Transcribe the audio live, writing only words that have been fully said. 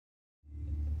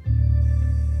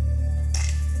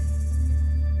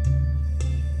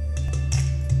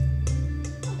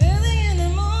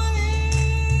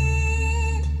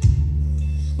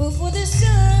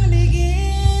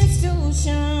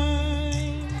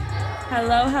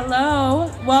Hello,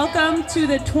 hello. Welcome to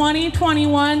the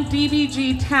 2021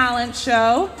 DBG Talent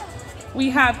Show. We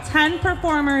have 10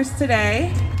 performers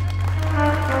today.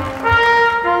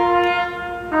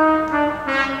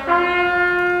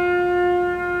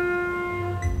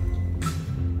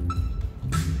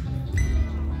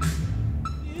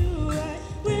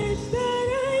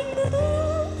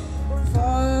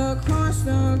 Far across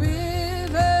the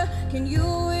river, can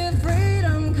you hear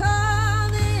freedom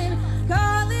calling,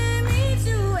 calling me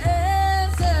to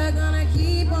answer? Gonna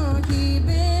keep on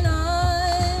keeping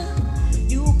on.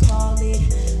 You call it,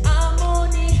 I'm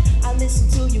on it. I listen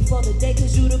to you for the day,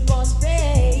 cause you the boss,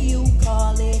 babe. You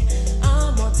call it,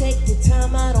 I'm gonna take the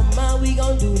time, I don't mind. We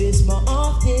gon' do this more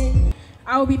often.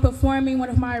 I will be performing one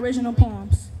of my original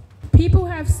poems. People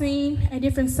have seen a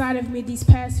different side of me these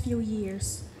past few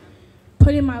years,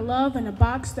 putting my love in a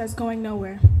box that's going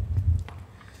nowhere,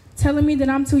 telling me that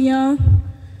I'm too young,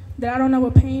 that I don't know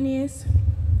what pain is,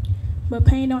 but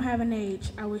pain don't have an age.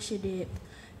 I wish it did.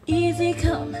 Easy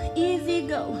come, easy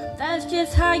go, that's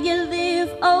just how you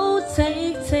live. Oh,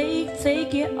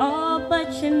 take it all,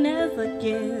 but you never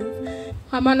give.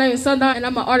 Hi, my name is Sundown, and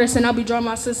I'm an artist, and I'll be drawing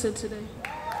my sister today.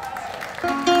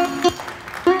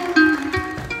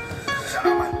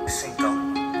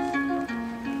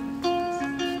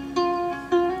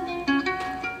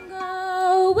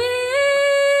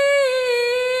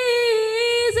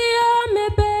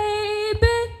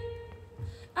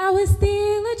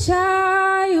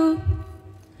 Child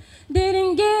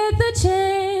didn't get the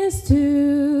chance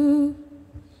to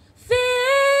feel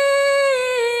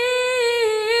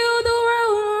the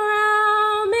world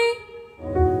around me.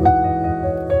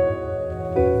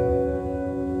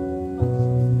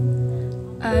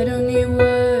 I don't need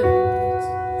words,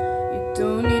 you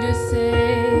don't need to say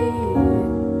it.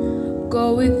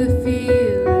 Go with the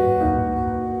feeling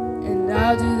and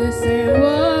I'll do the same.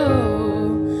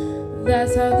 Whoa,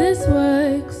 that's how this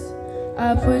works.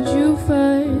 I put you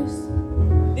first.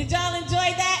 Did y'all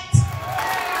enjoy that?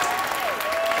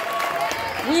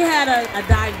 We had a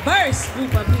diverse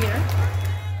group up here.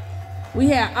 We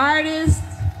had artists,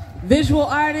 visual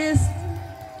artists,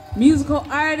 musical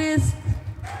artists,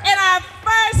 and our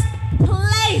first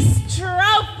place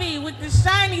trophy with the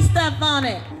shiny stuff on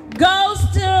it goes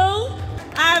to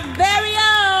our very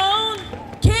own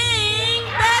King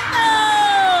Bethel.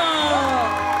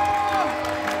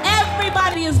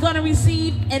 Everybody is going to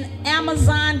receive an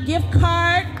Amazon gift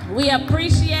card. We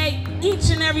appreciate each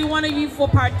and every one of you for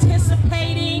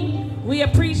participating. We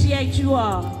appreciate you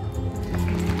all.